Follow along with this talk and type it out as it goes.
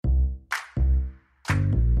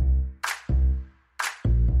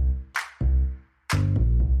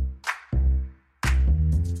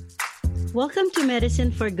Welcome to Medicine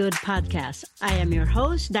for Good podcast. I am your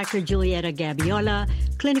host, Dr. Julieta Gabiola,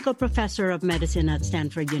 clinical professor of medicine at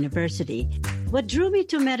Stanford University. What drew me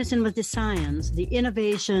to medicine was the science, the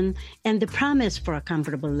innovation, and the promise for a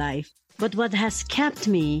comfortable life. But what has kept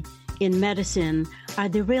me in medicine are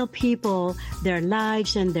the real people, their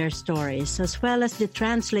lives, and their stories, as well as the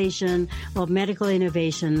translation of medical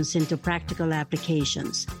innovations into practical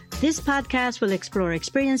applications. This podcast will explore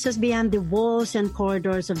experiences beyond the walls and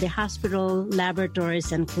corridors of the hospital,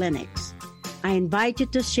 laboratories, and clinics. I invite you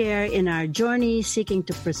to share in our journey seeking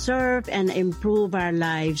to preserve and improve our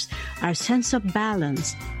lives, our sense of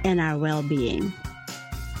balance, and our well-being.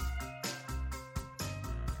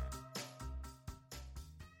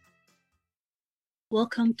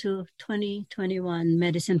 Welcome to 2021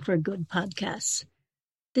 Medicine for Good podcast.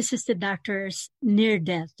 This is the doctor's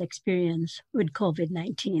near-death experience with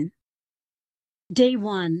COVID-19. Day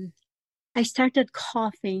one, I started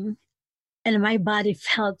coughing and my body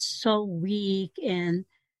felt so weak and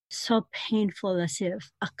so painful as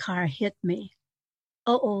if a car hit me.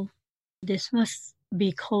 This must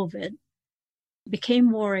be COVID.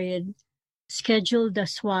 Became worried, scheduled the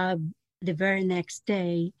swab the very next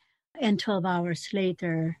day, and 12 hours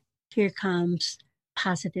later, here comes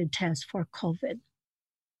positive test for COVID.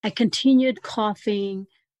 I continued coughing,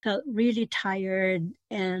 felt really tired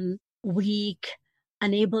and weak,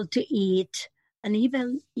 unable to eat, and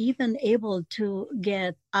even able to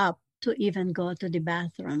get up to even go to the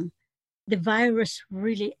bathroom. The virus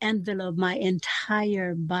really enveloped my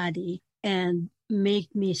entire body and made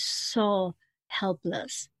me so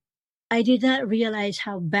helpless. I did not realize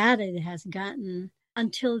how bad it has gotten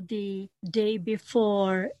until the day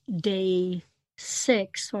before day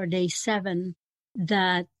 6 or day 7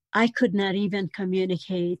 that I could not even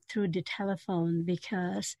communicate through the telephone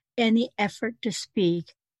because any effort to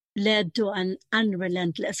speak led to an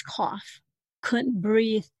unrelentless cough. Couldn't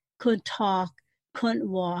breathe, couldn't talk, couldn't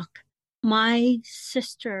walk. My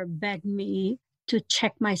sister begged me to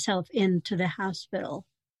check myself into the hospital.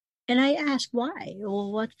 And I asked why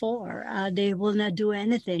or what for. They will not do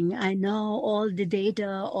anything. I know all the data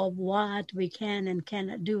of what we can and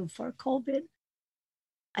cannot do for COVID.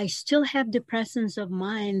 I still have the presence of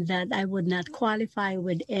mind that I would not qualify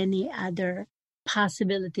with any other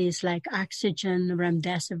possibilities like oxygen,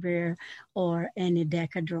 remdesivir, or any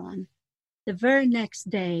Decadron. The very next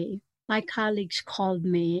day, my colleagues called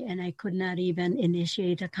me and I could not even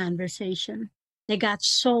initiate a conversation. They got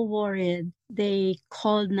so worried, they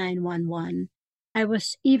called 911. I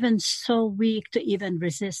was even so weak to even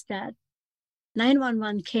resist that.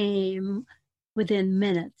 911 came within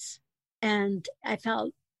minutes, and I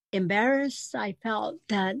felt embarrassed. I felt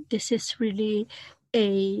that this is really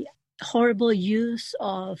a horrible use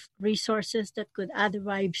of resources that could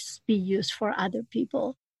otherwise be used for other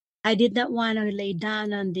people. I did not want to lay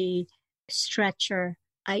down on the stretcher.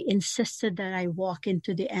 I insisted that I walk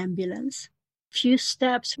into the ambulance. Few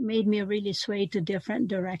steps made me really sway to different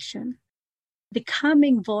direction. The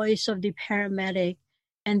calming voice of the paramedic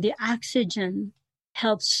and the oxygen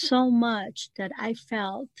helped so much that I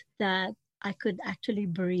felt that I could actually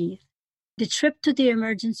breathe. The trip to the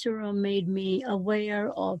emergency room made me aware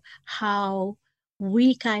of how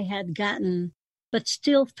weak I had gotten, but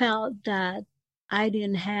still felt that I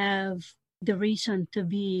didn't have the reason to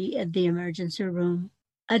be at the emergency room.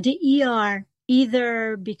 At the ER,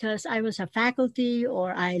 either because I was a faculty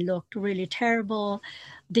or I looked really terrible,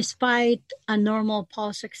 despite a normal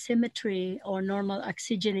pulse oximetry or normal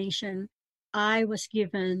oxygenation, I was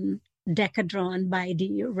given Decadron by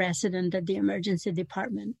the resident at the emergency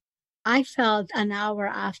department. I felt an hour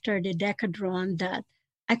after the Decadron that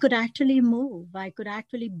I could actually move, I could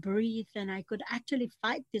actually breathe, and I could actually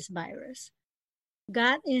fight this virus.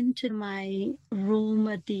 Got into my room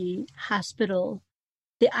at the hospital.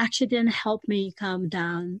 The oxygen helped me calm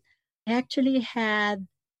down. I actually had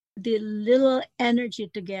the little energy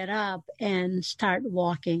to get up and start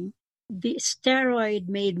walking. The steroid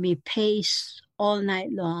made me pace all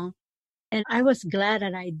night long. And I was glad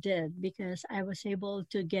that I did because I was able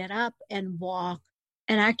to get up and walk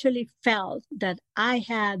and actually felt that I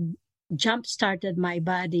had jump-started my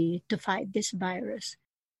body to fight this virus.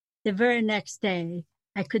 The very next day,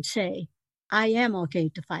 I could say, I am okay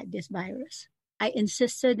to fight this virus. I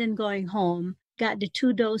insisted in going home, got the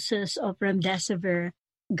 2 doses of remdesivir,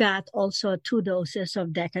 got also 2 doses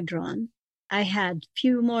of Decadron. I had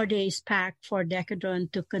few more days packed for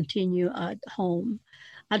Decadron to continue at home.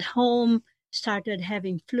 At home, started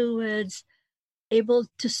having fluids, able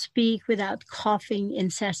to speak without coughing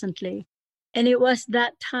incessantly. And it was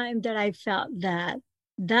that time that I felt that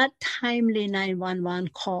that timely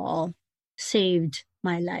 911 call saved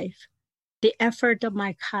my life. The effort of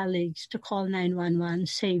my colleagues to call 911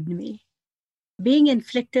 saved me. Being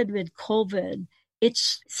inflicted with COVID,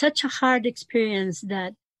 it's such a hard experience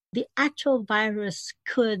that the actual virus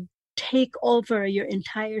could take over your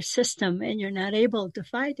entire system and you're not able to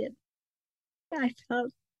fight it. I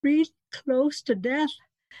felt really close to death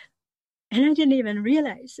and I didn't even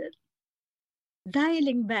realize it.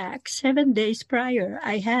 Dialing back 7 days prior,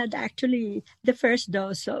 I had actually the first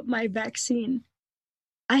dose of my vaccine.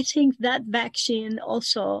 I think that vaccine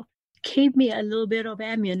also gave me a little bit of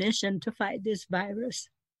ammunition to fight this virus.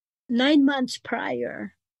 9 months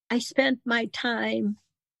prior, I spent my time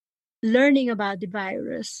learning about the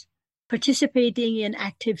virus, participating in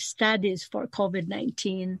active studies for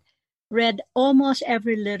COVID-19, read almost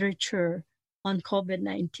every literature on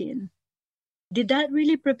COVID-19. Did that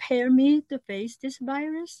really prepare me to face this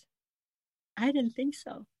virus? I didn't think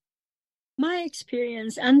so. My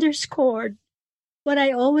experience underscored what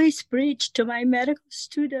I always preach to my medical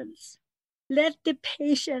students. Let the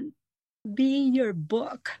patient be your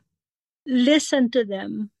book. Listen to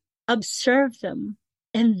them, observe them,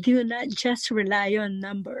 and do not just rely on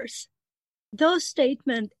numbers. Those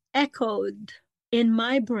statements echoed in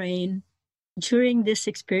my brain during this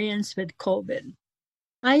experience with COVID.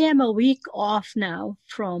 I am a week off now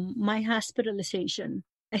from my hospitalization.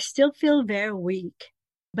 I still feel very weak,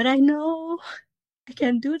 but I know I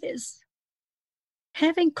can do this.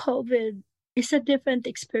 Having COVID is a different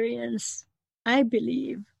experience, I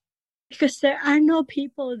believe, because there are no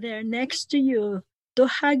people there next to you to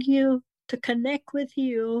hug you, to connect with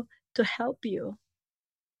you, to help you.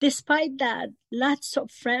 Despite that, lots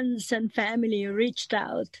of friends and family reached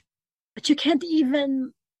out, but you can't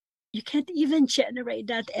even generate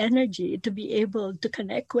that energy to be able to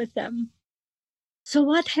connect with them. So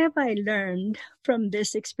what have I learned from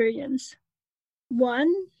this experience?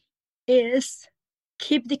 One is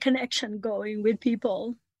keep the connection going with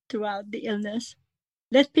people throughout the illness.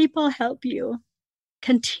 Let people help you.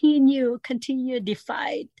 Continue the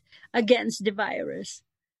fight against the virus.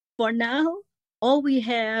 For now, all we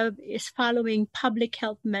have is following public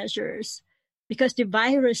health measures because the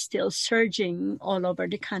virus is still surging all over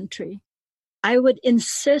the country. I would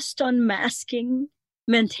insist on masking,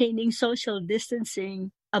 maintaining social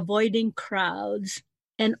distancing, avoiding crowds,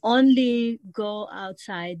 and only go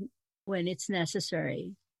outside when it's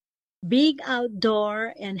necessary. Being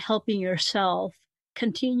outdoor and helping yourself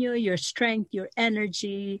continue your strength, your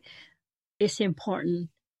energy is important.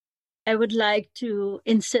 I would like to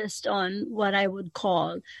insist on what I would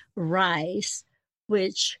call RISE,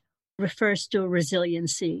 which refers to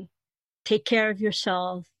resiliency. Take care of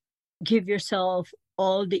yourself, give yourself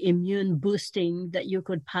all the immune boosting that you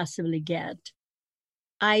could possibly get.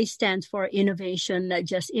 I stand for innovation, not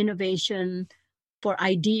just innovation for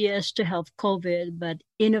ideas to help COVID, but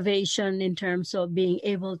innovation in terms of being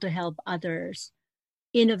able to help others.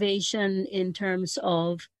 Innovation in terms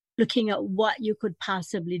of looking at what you could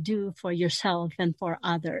possibly do for yourself and for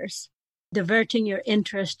others. Diverting your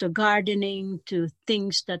interest to gardening, to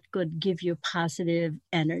things that could give you positive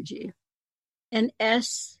energy. And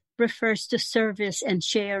S refers to service and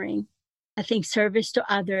sharing. I think service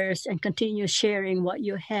to others and continue sharing what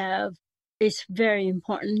you have is very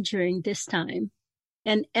important during this time.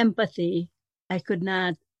 And empathy, I could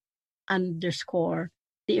not underscore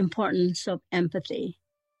the importance of empathy.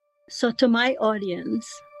 So to my audience,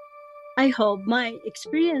 I hope my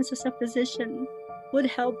experience as a physician would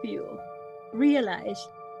help you realize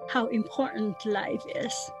how important life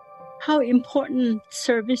is, how important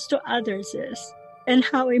service to others is, and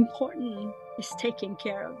how important is taking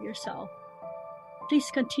care of yourself. Please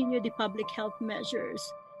continue the public health measures,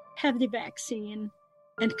 have the vaccine,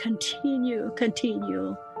 and continue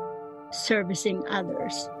servicing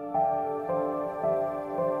others.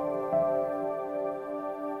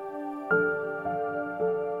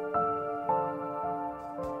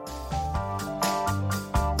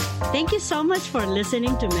 Thank you so much for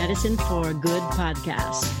listening to Medicine for Good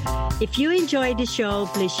podcast. If you enjoyed the show,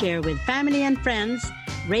 please share with family and friends.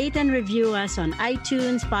 Rate and review us on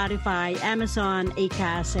iTunes, Spotify, Amazon,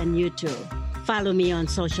 Acast, and YouTube. Follow me on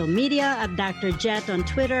social media at Dr. Jet on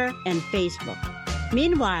Twitter and Facebook.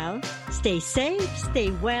 Meanwhile, stay safe,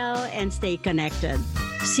 stay well, and stay connected.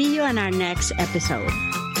 See you on our next episode.